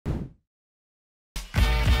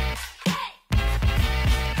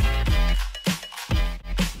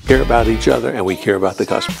care about each other and we care about the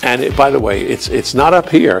customer. And by the way, it's not up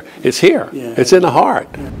here, it's here. Yeah. It's in the heart.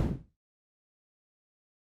 Yeah.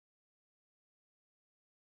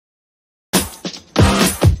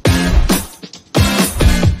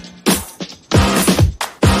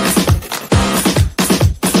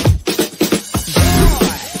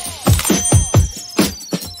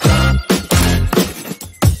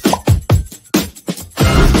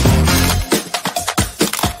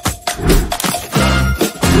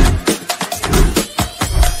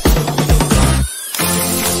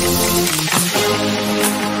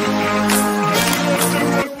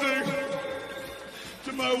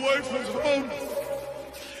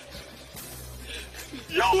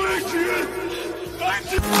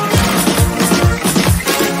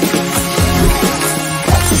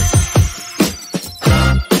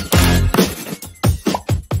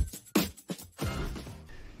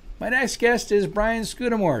 My next guest is Brian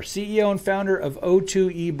Scudamore, CEO and founder of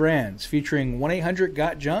O2E Brands, featuring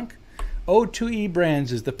 1-800-GOT-JUNK. O2E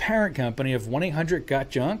Brands is the parent company of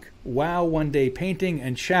 1-800-GOT-JUNK, Wow One Day Painting,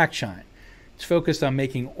 and Shack Shine. It's focused on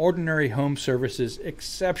making ordinary home services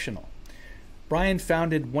exceptional. Brian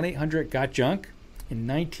founded 1-800-GOT-JUNK in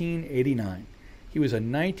 1989. He was a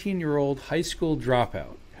 19-year-old high school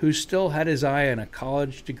dropout who still had his eye on a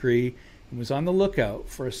college degree and was on the lookout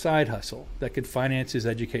for a side hustle that could finance his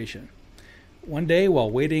education. One day, while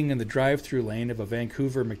waiting in the drive-through lane of a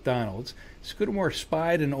Vancouver McDonald's, Scudamore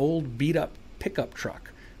spied an old beat-up pickup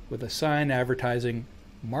truck with a sign advertising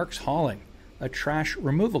Mark's Hauling, a trash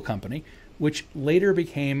removal company, which later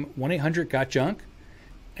became 1-800-GOT-JUNK,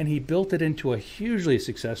 and he built it into a hugely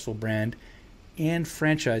successful brand and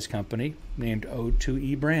franchise company named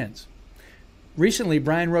O2E Brands. Recently,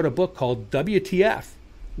 Brian wrote a book called WTF,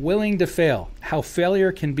 Willing to Fail, How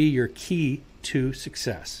Failure Can Be Your Key to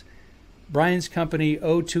Success. Brian's company,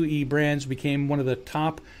 O2E Brands, became one of the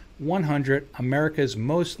top 100 America's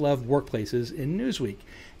Most Loved Workplaces in Newsweek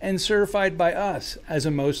and certified by us as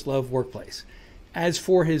a Most Loved Workplace. As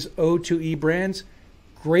for his O2E Brands,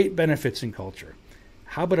 great benefits and culture.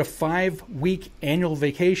 How about a 5-week annual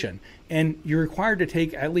vacation? And you're required to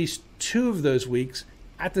take at least 2 of those weeks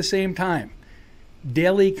at the same time.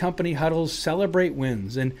 Daily company huddles celebrate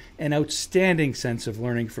wins and an outstanding sense of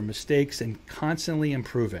learning from mistakes and constantly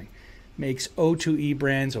improving makes O2E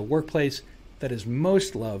Brands a workplace that is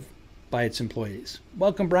most loved by its employees.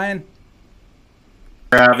 Welcome, Brian.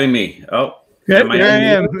 For having me. Oh, here I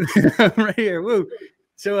am. Right here. Woo.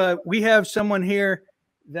 So we have someone here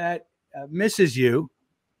that misses you.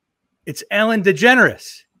 It's Ellen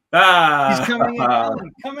DeGeneres. She's coming in.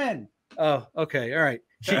 Ellen, come in. Oh, okay. All right.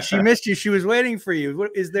 She missed you. She was waiting for you.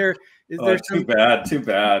 What is there? Is there too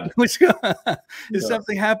bad. What's is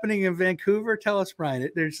something happening in Vancouver? Tell us, Brian.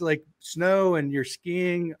 There's like snow and you're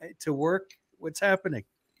skiing to work. What's happening?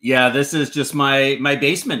 Yeah, this is just my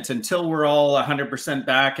basement until we're all 100%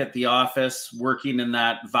 back at the office, working in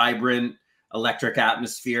that vibrant electric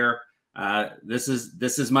atmosphere. This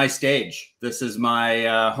is my stage. This is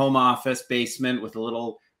my home office basement with a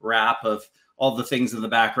little wrap of all the things in the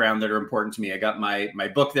background that are important to me. I got my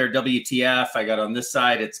book there, WTF. I got on this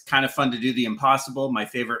side, it's kind of fun to do the impossible. My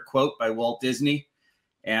favorite quote by Walt Disney.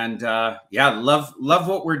 And yeah, love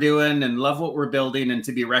what we're doing and love what we're building, and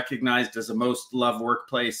to be recognized as a most loved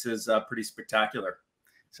workplace is pretty spectacular.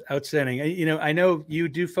 It's outstanding. You know, I know you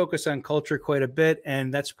do focus on culture quite a bit,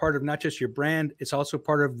 and that's part of not just your brand, it's also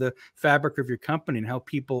part of the fabric of your company and how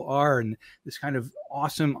people are, and this kind of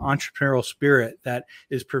awesome entrepreneurial spirit that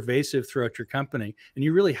is pervasive throughout your company. And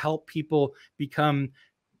you really help people become,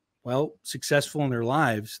 well, successful in their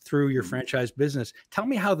lives through your franchise business. Tell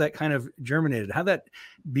me how that kind of germinated, how that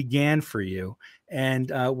began for you, and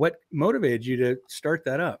what motivated you to start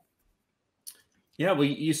that up. Yeah, well,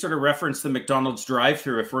 you sort of referenced the McDonald's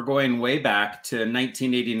drive-through. If we're going way back to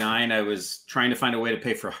 1989, I was trying to find a way to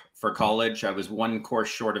pay for college. I was one course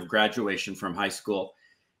short of graduation from high school.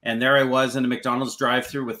 And there I was in a McDonald's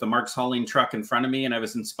drive-through with the Mark's Hauling truck in front of me. And I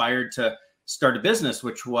was inspired to start a business,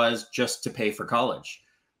 which was just to pay for college.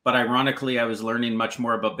 But ironically, I was learning much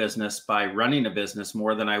more about business by running a business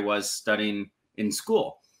more than I was studying in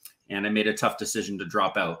school. And I made a tough decision to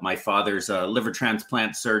drop out. My father's a liver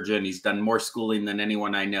transplant surgeon. He's done more schooling than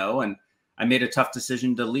anyone I know. And I made a tough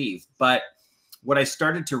decision to leave. But what I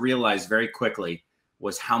started to realize very quickly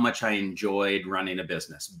was how much I enjoyed running a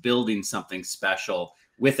business, building something special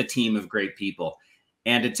with a team of great people.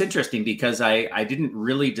 And it's interesting because I didn't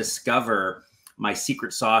really discover my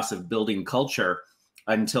secret sauce of building culture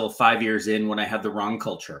until 5 years in, when I had the wrong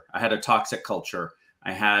culture. I had a toxic culture.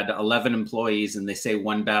 I had 11 employees, and they say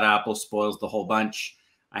one bad apple spoils the whole bunch.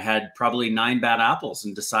 I had probably 9 bad apples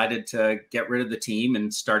and decided to get rid of the team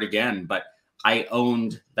and start again. But I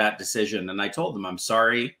owned that decision. And I told them, I'm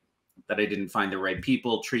sorry that I didn't find the right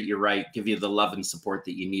people, treat you right, give you the love and support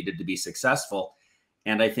that you needed to be successful.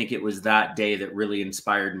 And I think it was that day that really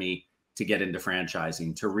inspired me to get into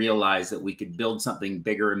franchising, to realize that we could build something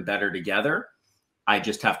bigger and better together. I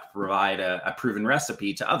just have to provide a proven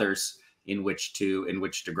recipe to others in which to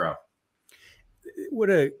grow. What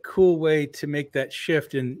a cool way to make that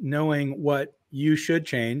shift in knowing what you should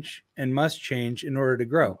change and must change in order to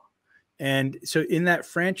grow. And so in that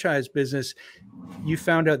franchise business, you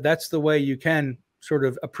found out that's the way you can sort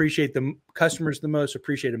of appreciate the customers the most,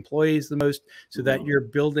 appreciate employees the most, so that you're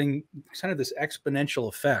building kind of this exponential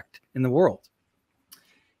effect in the world.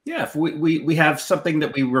 Yeah, if we have something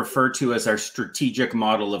that we refer to as our strategic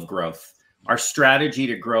model of growth. Our strategy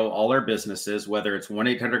to grow all our businesses, whether it's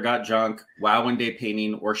 1-800-GOT-JUNK, Wow One Day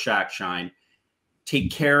Painting, or Shack Shine, take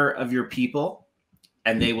care of your people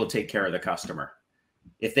and they will take care of the customer.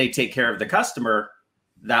 If they take care of the customer,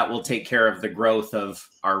 that will take care of the growth of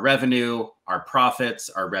our revenue, our profits,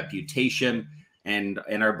 our reputation, and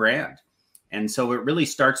our brand. And so it really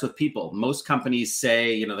starts with people. Most companies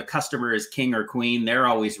say, you know, the customer is king or queen. They're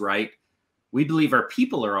always right. We believe our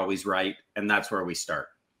people are always right. And that's where we start.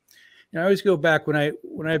 I always go back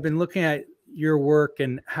when I've been looking at your work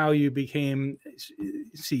and how you became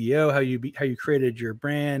CEO, how you created your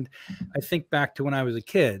brand. I think back to when I was a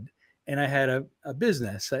kid and I had a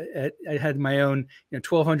business. I had my own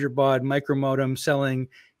 1200 baud micro modem selling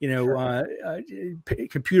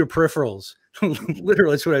computer peripherals.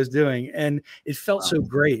 Literally, that's what I was doing, and it felt so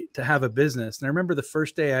great to have a business. And I remember the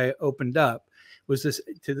first day I opened up was this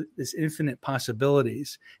infinite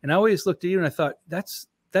possibilities. And I always looked at you and I thought that's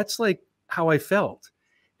like how I felt.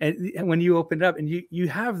 And when you opened up and you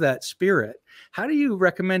have that spirit, how do you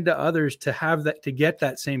recommend to others to have that, to get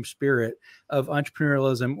that same spirit of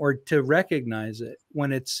entrepreneurialism, or to recognize it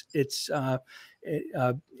when it's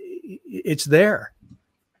there?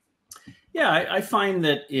 Yeah, I find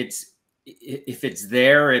that if it's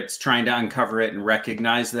there, it's trying to uncover it and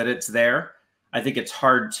recognize that it's there. I think it's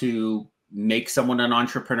hard to make someone an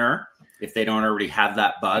entrepreneur if they don't already have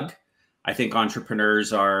that bug. I think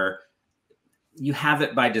entrepreneurs you have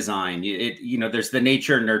it by design. There's the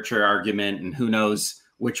nature nurture argument, and who knows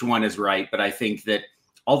which one is right. But I think that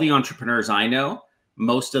all the entrepreneurs I know,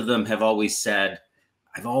 most of them have always said,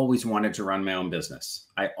 I've always wanted to run my own business.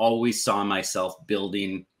 I always saw myself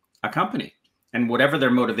building a company, and whatever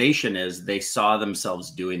their motivation is, they saw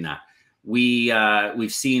themselves doing that.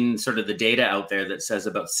 We've seen sort of the data out there that says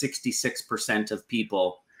about 66% of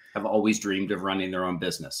people have always dreamed of running their own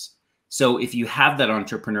business. So if you have that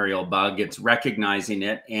entrepreneurial bug, it's recognizing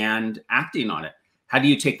it and acting on it. How do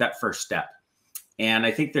you take that first step? And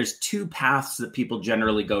I think there's 2 paths that people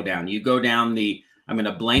generally go down. You go down I'm going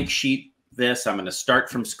to blank sheet this, I'm going to start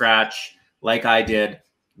from scratch like I did,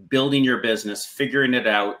 building your business, figuring it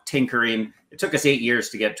out, tinkering. It took us 8 years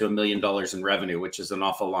to get to $1 million in revenue, which is an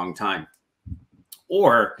awful long time.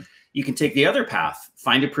 Or you can take the other path,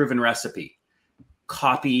 find a proven recipe,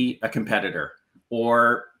 copy a competitor,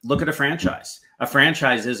 or look at a franchise. A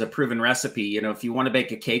franchise is a proven recipe. If you want to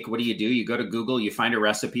bake a cake, what do? You go to Google, you find a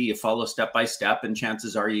recipe, you follow step by step, and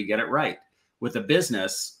chances are you get it right. With a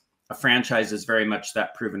business, a franchise is very much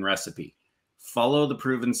that proven recipe. Follow the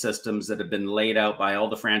proven systems that have been laid out by all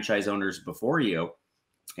the franchise owners before you,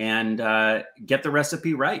 and get the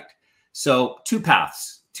recipe right. So 2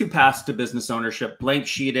 paths to business ownership: blank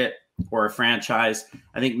sheet it, or a franchise.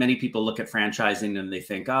 I think many people look at franchising and they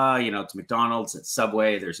think, it's McDonald's, it's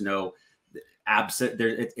Subway. There's no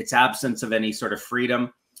it's absence of any sort of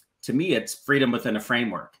freedom. To me, it's freedom within a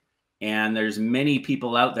framework. And there's many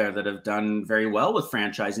people out there that have done very well with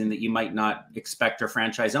franchising that you might not expect are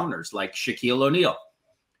franchise owners, like Shaquille O'Neal.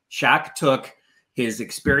 Shaq took his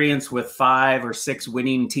experience with 5 or 6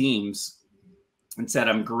 winning teams and said,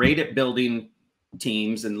 I'm great at building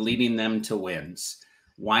teams and leading them to wins.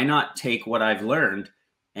 Why not take what I've learned?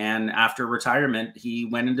 And after retirement, he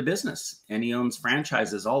went into business and he owns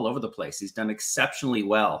franchises all over the place. He's done exceptionally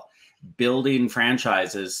well building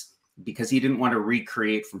franchises because he didn't want to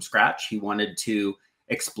recreate from scratch. He wanted to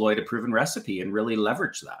exploit a proven recipe and really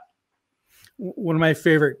leverage that. One of my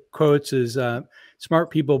favorite quotes is, smart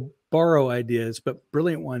people borrow ideas, but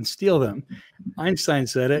brilliant ones steal them. Einstein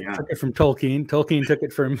said it, Yeah. took it from Tolkien. Tolkien took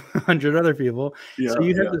it from 100 other people. Yeah, So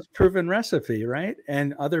you have yeah. this proven recipe, right?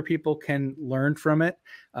 And other people can learn from it,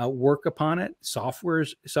 work upon it. Software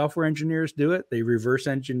engineers do it. They reverse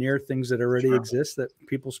engineer things that already exist that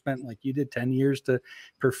people spent, like you did, 10 years to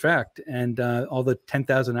perfect, and all the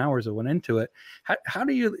 10,000 hours that went into it. How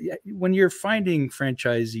do you, when you're finding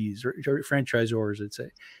franchisees or franchisors, I'd say,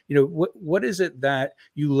 you know, what is it that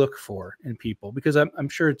you look for in people? Because I'm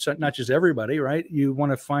sure it's not just everybody, right? You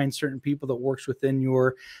want to find certain people that works within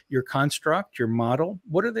your construct, your model.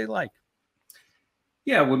 What are they like?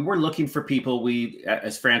 Yeah, when we're looking for people, we,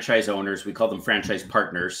 as franchise owners, we call them franchise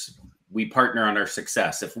partners. We partner on our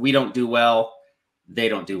success. If we don't do well, they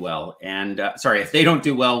don't do well. And if they don't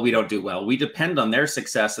do well, we don't do well. We depend on their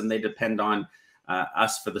success, and they depend on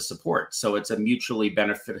us for the support. So it's a mutually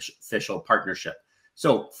beneficial partnership.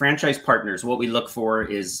 So franchise partners, what we look for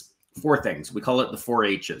is 4 things. We call it the 4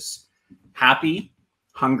 H's: happy,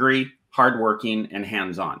 hungry, hardworking, and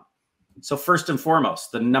hands-on. So first and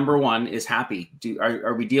foremost, the number 1 is happy.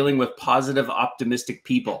 Are we dealing with positive, optimistic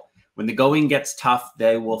people? When the going gets tough,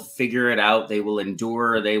 they will figure it out. They will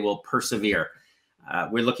endure. They will persevere.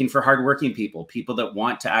 We're looking for hardworking people, people that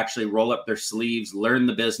want to actually roll up their sleeves, learn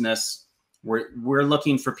the business. We're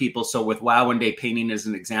looking for people. So with Wow One Day Painting as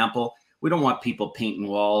an example, we don't want people painting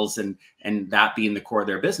walls and that being the core of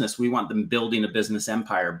their business. We want them building a business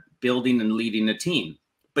empire, building and leading a team.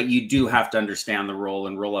 But you do have to understand the role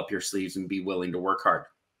and roll up your sleeves and be willing to work hard.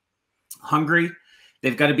 Hungry, they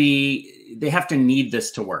have to need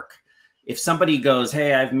this to work. If somebody goes,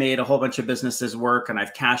 hey, I've made a whole bunch of businesses work and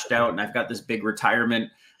I've cashed out and I've got this big retirement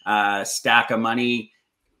stack of money,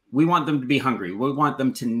 we want them to be hungry. We want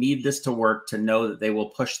them to need this to work, to know that they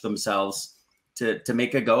will push themselves to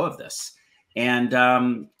make a go of this. And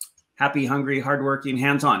happy, hungry, hardworking,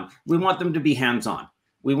 hands-on. We want them to be hands-on.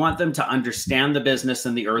 We want them to understand the business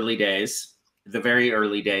in the early days, the very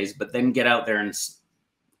early days, but then get out there and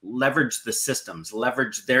leverage the systems,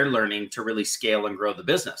 leverage their learning to really scale and grow the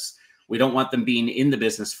business. We don't want them being in the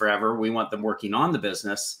business forever. We want them working on the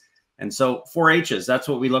business. And so 4 H's, that's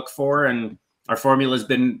what we look for. And our formula has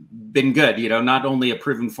been good. You know, not only a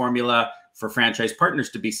proven formula for franchise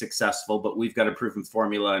partners to be successful, but we've got a proven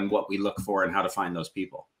formula in what we look for and how to find those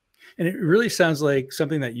people. And it really sounds like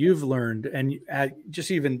something that you've learned, and just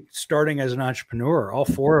even starting as an entrepreneur, all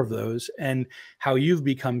 4 of those, and how you've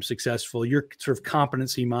become successful, your sort of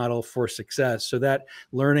competency model for success. So that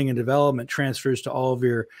learning and development transfers to all of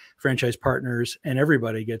your franchise partners, and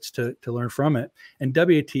everybody gets to learn from it. And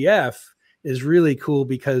WTF is really cool,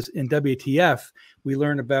 because in WTF, we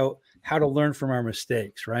learn about how to learn from our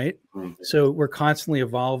mistakes, right? Mm-hmm. So we're constantly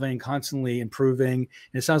evolving, constantly improving. And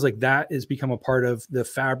it sounds like that has become a part of the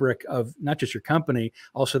fabric of not just your company,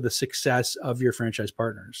 also the success of your franchise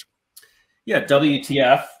partners. Yeah,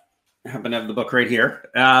 WTF, I happen to have the book right here.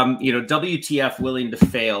 You know, WTF, willing to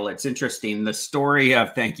fail. It's interesting. The story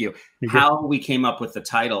of, thank you, how we came up with the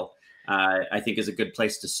title, I think is a good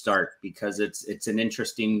place to start, because it's an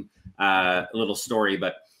interesting little story.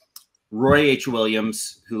 But Roy H.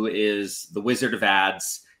 Williams, who is the Wizard of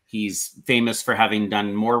Ads, he's famous for having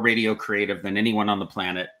done more radio creative than anyone on the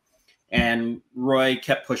planet. And Roy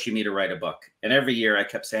kept pushing me to write a book. And every year I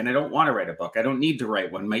kept saying, I don't want to write a book. I don't need to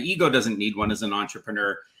write one. My ego doesn't need one as an entrepreneur.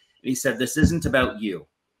 And he said, this isn't about you.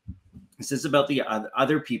 This is about the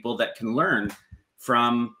other people that can learn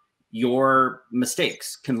from your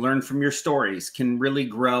mistakes, can learn from your stories, can really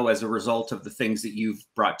grow as a result of the things that you've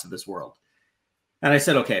brought to this world. And I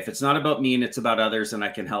said, okay, if it's not about me and it's about others and I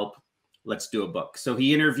can help, let's do a book. So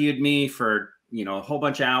he interviewed me for, you know, a whole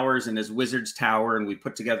bunch of hours in his wizard's tower, and we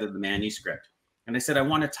put together the manuscript. And I said, I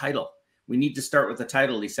want a title. We need to start with a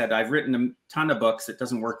title. He said, I've written a ton of books. It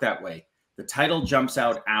doesn't work that way. The title jumps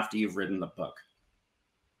out after you've written the book.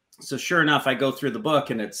 So sure enough, I go through the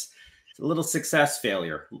book, and it's a little success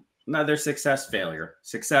failure, another success failure.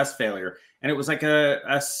 And it was like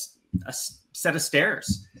a set of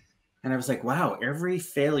stairs. And I was like, wow, every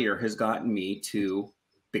failure has gotten me to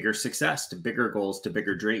bigger success, to bigger goals, to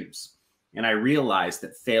bigger dreams. And I realized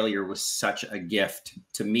that failure was such a gift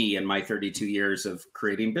to me in my 32 years of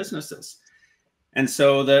creating businesses. And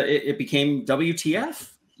so it became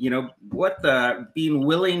WTF. You know, being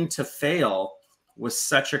willing to fail was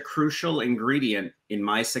such a crucial ingredient in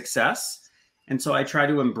my success. And so I try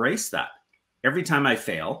to embrace that. Every time I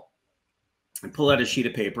fail, I pull out a sheet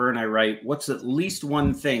of paper and I write, what's at least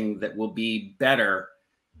one thing that will be better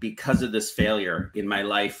because of this failure in my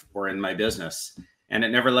life or in my business? And it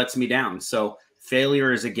never lets me down. So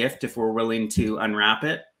failure is a gift if we're willing to unwrap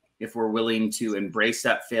it, if we're willing to embrace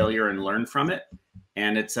that failure and learn from it.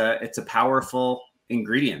 And it's a powerful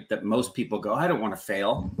ingredient that most people go, I don't want to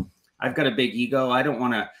fail. I've got a big ego. I don't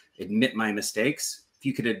want to admit my mistakes. If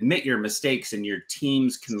you could admit your mistakes and your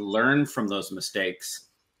teams can learn from those mistakes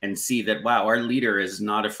and see that, wow, our leader is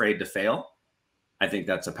not afraid to fail, I think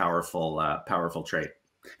that's a powerful trait.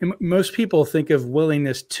 And most people think of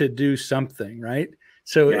willingness to do something, right?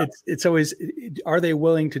 So yeah. It's always, are they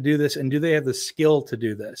willing to do this, and do they have the skill to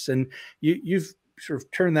do this? And you've sort of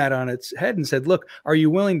turned that on its head and said, look, are you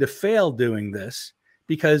willing to fail doing this?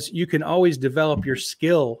 Because you can always develop your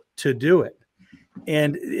skill to do it.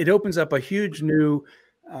 And it opens up a huge new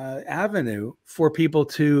avenue for people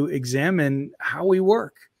to examine how we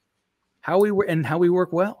work, how we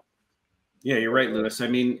work well. Yeah, you're right, Lewis. I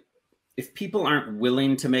mean, if people aren't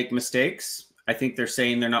willing to make mistakes, I think they're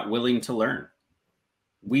saying they're not willing to learn.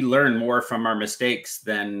 We learn more from our mistakes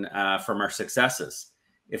than from our successes.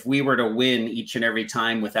 If we were to win each and every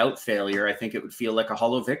time without failure, I think it would feel like a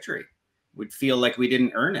hollow victory. It would feel like we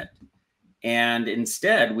didn't earn it. And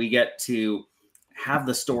instead, we get to have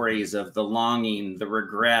the stories of the longing, the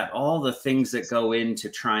regret, all the things that go into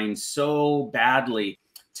trying so badly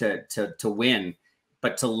to win,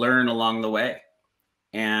 but to learn along the way.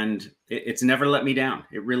 And it's never let me down.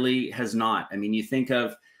 It really has not. I mean, you think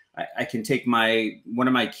of, I can take one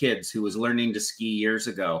of my kids who was learning to ski years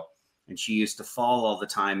ago, and she used to fall all the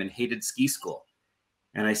time and hated ski school.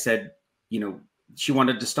 And I said, she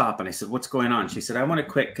wanted to stop. And I said, what's going on? She said, I want to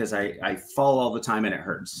quit because I fall all the time and it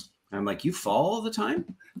hurts. And I'm like, you fall all the time?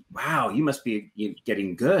 Wow, you must be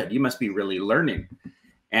getting good. You must be really learning.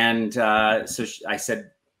 And so I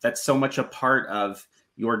said, that's so much a part of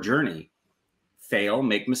your journey. Fail,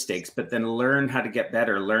 make mistakes, but then learn how to get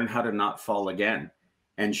better, learn how to not fall again.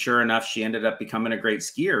 And sure enough, she ended up becoming a great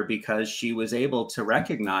skier because she was able to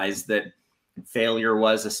recognize that failure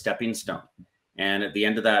was a stepping stone. And at the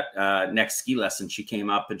end of that next ski lesson, she came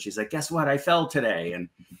up and she's like, guess what? I fell today. And,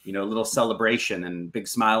 a little celebration and big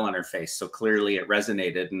smile on her face. So clearly it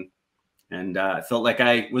resonated, and I felt like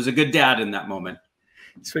I was a good dad in that moment.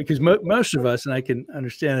 It's because most of us, and I can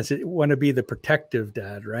understand this, want to be the protective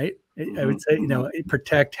dad, right? Mm-hmm. I would say,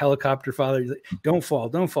 protect, helicopter father. Don't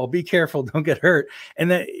fall, be careful, don't get hurt.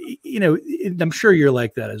 And that, I'm sure you're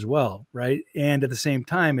like that as well, right? And at the same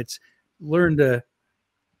time, it's learn to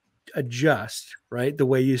adjust, right? The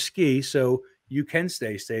way you ski, so you can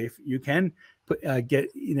stay safe. You can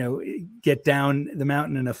get down the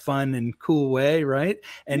mountain in a fun and cool way, right?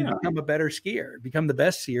 And become a better skier, become the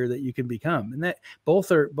best skier that you can become. And that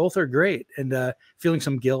both are great. And feeling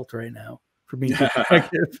some guilt right now for being too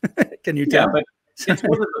effective. Can you tell? But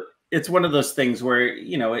it's one of those things where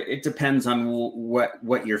it depends on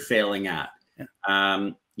what you're failing at.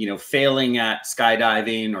 Yeah. Failing at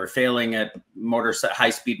skydiving or failing at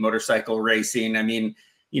high-speed motorcycle racing. I mean,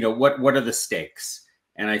 what are the stakes?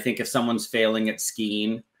 And I think if someone's failing at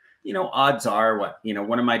skiing, odds are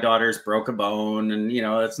one of my daughters broke a bone, and,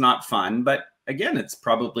 it's not fun. But again, it's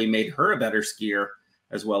probably made her a better skier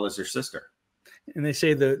as well as her sister. And they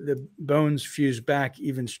say the bones fuse back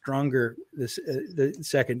even stronger the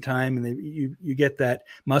second time, and you get that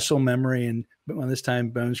muscle memory, and on this time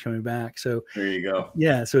bones coming back. So there you go.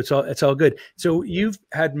 Yeah, so it's all good. So you've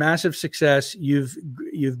had massive success. You've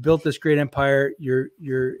built this great empire.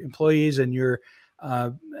 Your employees and your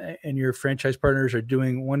franchise partners are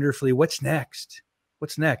doing wonderfully. What's next?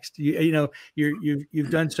 What's next? You've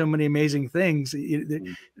done so many amazing things.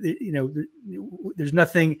 There's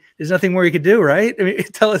nothing more you could do, right? I mean,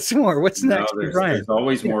 tell us more. What's next, Brian? There's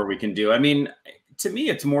always more we can do. I mean, to me,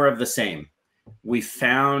 it's more of the same. We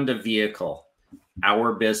found a vehicle,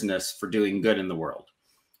 our business, for doing good in the world.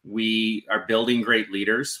 We are building great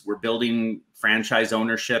leaders. We're building franchise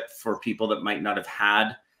ownership for people that might not have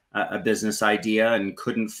had a business idea and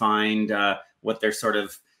couldn't find what their sort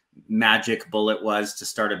of magic bullet was to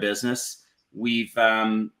start a business. We've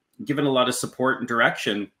given a lot of support and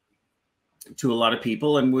direction to a lot of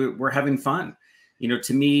people, and we're having fun.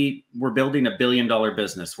 To me, we're building $1 billion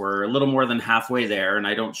business. We're a little more than halfway there, and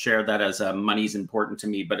I don't share that as money's important to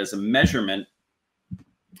me, but as a measurement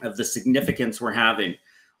of the significance we're having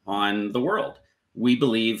on the world. We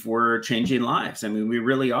believe we're changing lives. I mean, we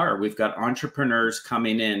really are. We've got entrepreneurs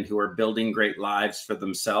coming in who are building great lives for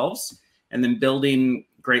themselves and then building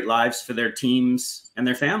great lives for their teams and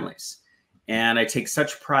their families. And I take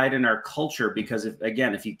such pride in our culture because,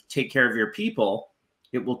 if you take care of your people,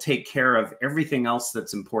 it will take care of everything else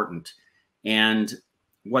that's important. And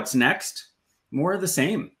what's next? More of the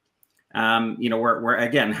same. We're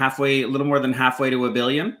again, a little more than halfway to $1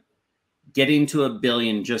 billion. Getting to $1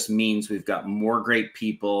 billion just means we've got more great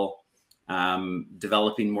people,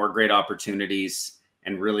 developing more great opportunities,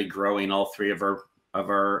 and really growing all three of our of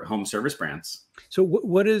our home service brands. So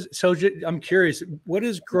what is, so I'm curious, what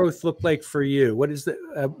does growth look like for you? What is the,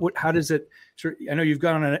 how does it, I know you've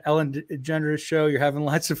gone on an Ellen DeGeneres show, you're having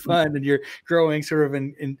lots of fun and you're growing sort of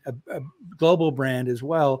in a global brand as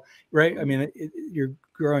well, right? I mean, you're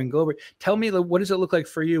growing globally. Tell me, what does it look like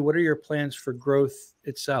for you? What are your plans for growth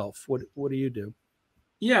itself? What do you do?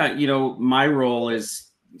 Yeah, you know, my role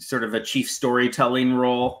is sort of a chief storytelling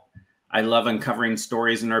role. I love uncovering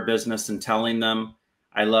stories in our business and telling them.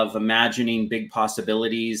 I love imagining big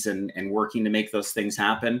possibilities and working to make those things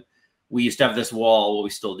happen. We used to have this wall, well, we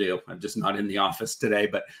still do. I'm just not in the office today,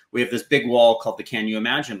 but we have this big wall called the Can You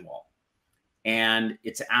Imagine wall. And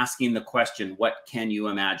it's asking the question, what can you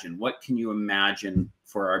imagine? What can you imagine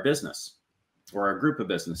for our business or our group of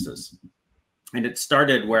businesses? And it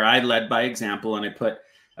started where I led by example, and I put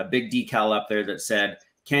a big decal up there that said,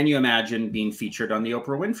 can you imagine being featured on the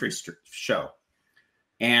Oprah Winfrey show?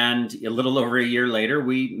 And a little over a year later,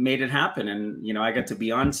 we made it happen. And, you know, I got to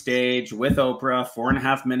be on stage with Oprah,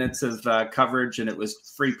 4.5 minutes of coverage, and it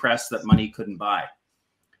was free press that money couldn't buy.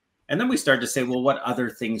 And then we started to say, well, what other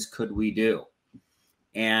things could we do?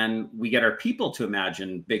 And we get our people to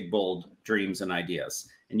imagine big, bold dreams and ideas.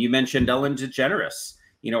 And you mentioned Ellen DeGeneres.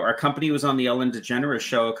 You know, our company was on the Ellen DeGeneres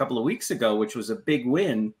show a couple of weeks ago, which was a big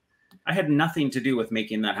win. I had nothing to do with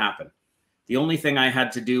making that happen. The only thing I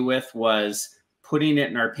had to do with was putting it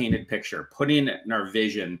in our painted picture, putting it in our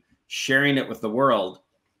vision, sharing it with the world.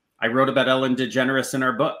 I wrote about Ellen DeGeneres in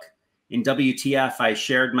our book. In WTF, I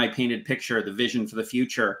shared my painted picture, the vision for the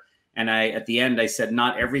future. And at the end, I said,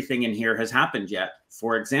 not everything in here has happened yet.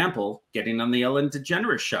 For example, getting on the Ellen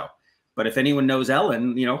DeGeneres show. But if anyone knows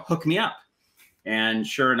Ellen, you know, hook me up. And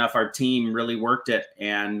sure enough, our team really worked it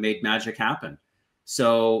and made magic happen.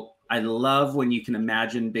 So I love when you can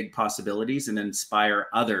imagine big possibilities and inspire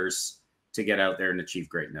others to get out there and achieve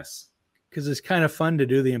greatness. Because it's kind of fun to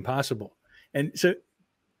do the impossible. And so,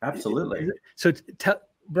 absolutely. So tell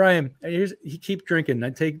Brian, he keep drinking.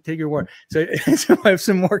 Take your word. So I have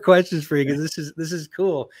some more questions for you because this is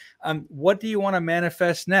cool. What do you want to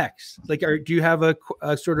manifest next? Like, do you have a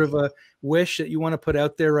sort of a wish that you want to put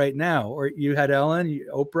out there right now? Or you had Ellen,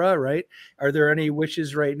 Oprah, right? Are there any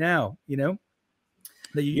wishes right now? You know,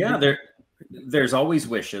 that you, yeah, there's always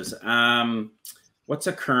wishes. What's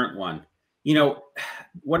a current one? You know,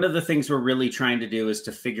 one of the things we're really trying to do is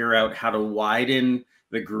to figure out how to widen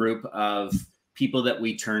the group of people that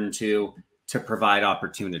we turn to provide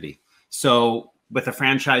opportunity. So with a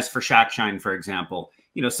franchise for Shackshine, for example,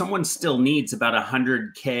 you know, someone still needs about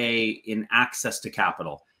 $100K in access to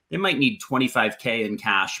capital. They might need $25K in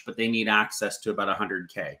cash, but they need access to about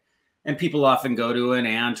 $100K. And people often go to an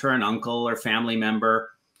aunt or an uncle or family member,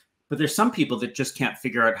 but there's some people that just can't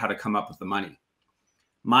figure out how to come up with the money.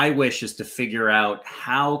 My wish is to figure out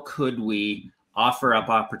how could we offer up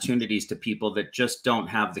opportunities to people that just don't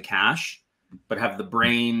have the cash, but have the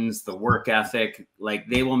brains, the work ethic. Like,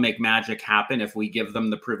 they will make magic happen if we give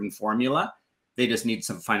them the proven formula. They just need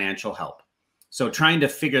some financial help. So trying to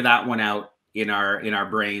figure that one out in our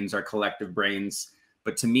brains, our collective brains.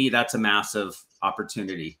 But to me, that's a massive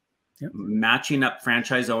opportunity. Yep. Matching up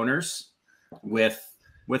franchise owners with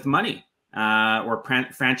money. Or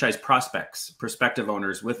franchise prospective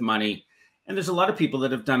owners with money. And there's a lot of people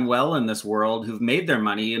that have done well in this world who've made their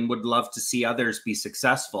money and would love to see others be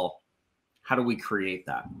successful. How do we create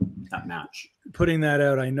that match? Putting that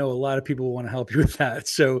out, I know a lot of people want to help you with that.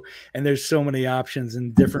 So, and there's so many options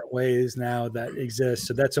in different ways now that exist.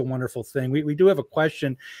 So that's a wonderful thing. We do have a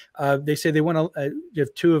question. They say they want to, you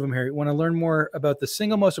have two of them here. You want to learn more about the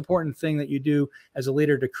single most important thing that you do as a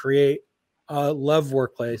leader to create love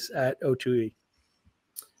workplace at O2E.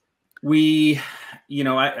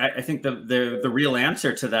 I think the real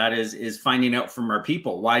answer to that is finding out from our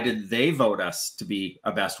people. Why did they vote us to be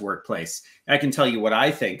a best workplace? I can tell you what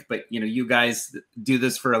I think, but you know, you guys do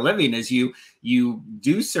this for a living, is you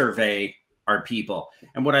do survey our people.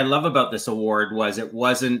 And what I love about this award was it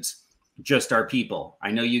wasn't just our people.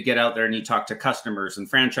 I know you get out there and you talk to customers and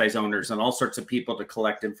franchise owners and all sorts of people to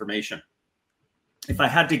collect information. If I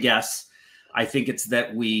had to guess, I think it's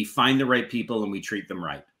that we find the right people and we treat them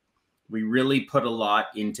right. We really put a lot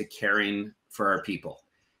into caring for our people.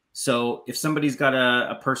 So if somebody's got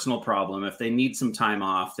a personal problem, if they need some time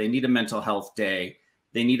off, they need a mental health day,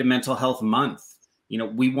 they need a mental health month, you know,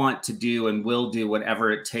 we want to do and will do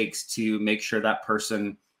whatever it takes to make sure that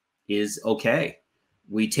person is okay.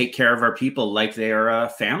 We take care of our people like they are a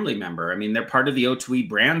family member. I mean, they're part of the O2E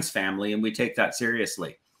Brands family, and we take that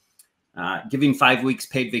seriously. Giving 5 weeks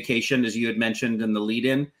paid vacation, as you had mentioned in the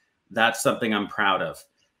lead-in, that's something I'm proud of.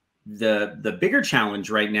 The bigger challenge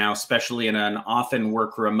right now, especially in an often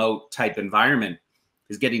work remote type environment,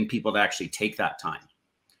 is getting people to actually take that time.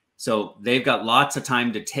 So they've got lots of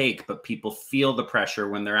time to take, but people feel the pressure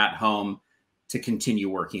when they're at home to continue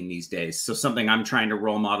working these days. So something I'm trying to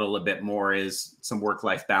role model a bit more is some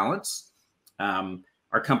work-life balance.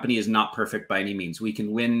 Our company is not perfect by any means. We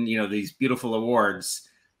can win, these beautiful awards,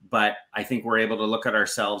 but I think we're able to look at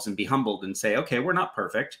ourselves and be humbled and say, okay, we're not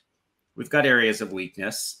perfect. We've got areas of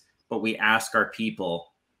weakness, but we ask our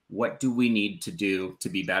people, what do we need to do to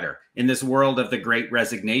be better? In this world of the great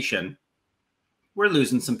resignation, we're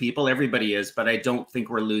losing some people. Everybody is, but I don't think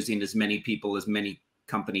we're losing as many people as many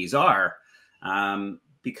companies are,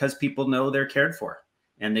 because people know they're cared for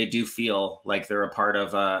and they do feel like they're a part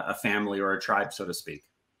of a family or a tribe, so to speak.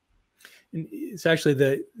 And it's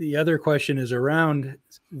actually the other question is around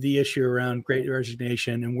the issue around great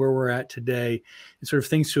resignation and where we're at today and sort of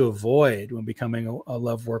things to avoid when becoming a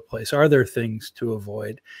love workplace. Are there things to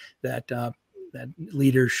avoid that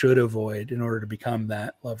leaders should avoid in order to become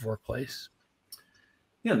that love workplace?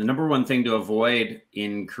 Yeah, the number one thing to avoid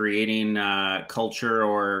in creating culture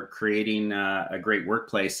or creating a great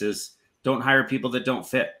workplace is don't hire people that don't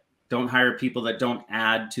fit. Don't hire people that don't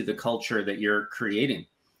add to the culture that you're creating.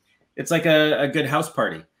 It's like a good house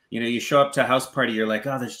party. You show up to a house party, you're like,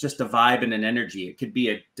 oh, there's just a vibe and an energy. It could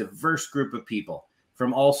be a diverse group of people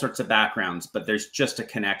from all sorts of backgrounds, but there's just a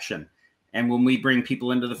connection. And when we bring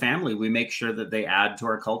people into the family, we make sure that they add to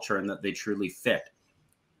our culture and that they truly fit.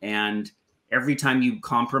 And every time you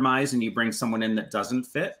compromise and you bring someone in that doesn't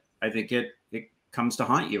fit, I think it comes to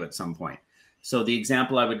haunt you at some point. So the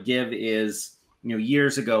example I would give is,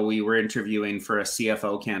 years ago, we were interviewing for a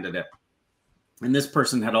CFO candidate. And this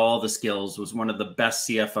person had all the skills, was one of the best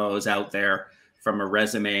CFOs out there from a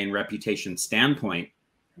resume and reputation standpoint,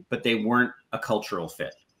 but they weren't a cultural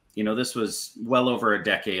fit. This was well over a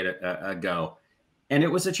decade ago. And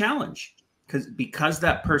it was a challenge because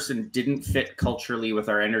that person didn't fit culturally with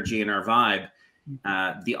our energy and our vibe.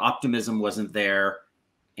 The optimism wasn't there.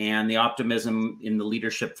 And the optimism in the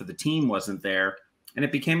leadership for the team wasn't there. And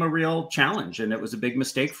it became a real challenge. And it was a big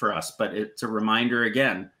mistake for us. But it's a reminder,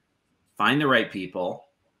 again, find the right people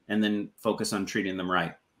and then focus on treating them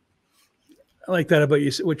right. I like that about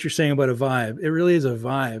you, what you're saying about a vibe. It really is a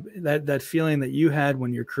vibe. That feeling that you had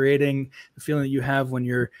when you're creating, the feeling that you have when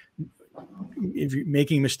you're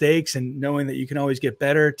making mistakes and knowing that you can always get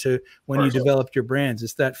better, to when you developed your brands.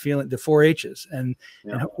 It's that feeling, the 4 H's and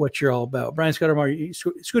what you're all about. Brian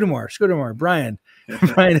Scudamore, Brian.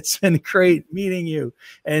 Brian, it's been great meeting you.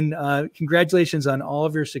 And congratulations on all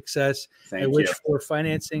of your success. Thank I wish you. for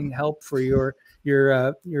financing help for your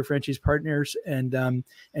franchise partners and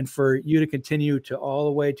for you to continue to all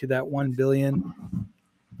the way to that 1 billion.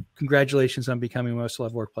 Congratulations on becoming a most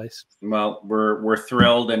loved workplace. Well, we're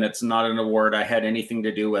thrilled, and it's not an award I had anything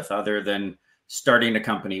to do with other than starting a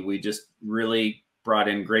company. We just really brought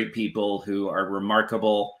in great people who are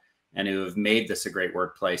remarkable and who have made this a great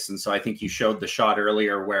workplace. And so I think you showed the shot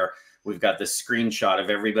earlier where we've got this screenshot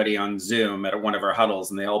of everybody on Zoom at one of our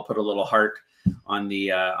huddles, and they all put a little heart on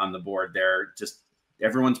the board there. Just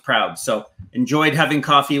everyone's proud. So enjoyed having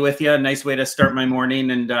coffee with you. Nice way to start my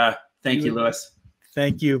morning. And thank you, Lewis.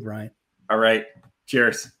 Thank you, Brian. All right.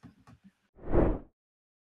 Cheers.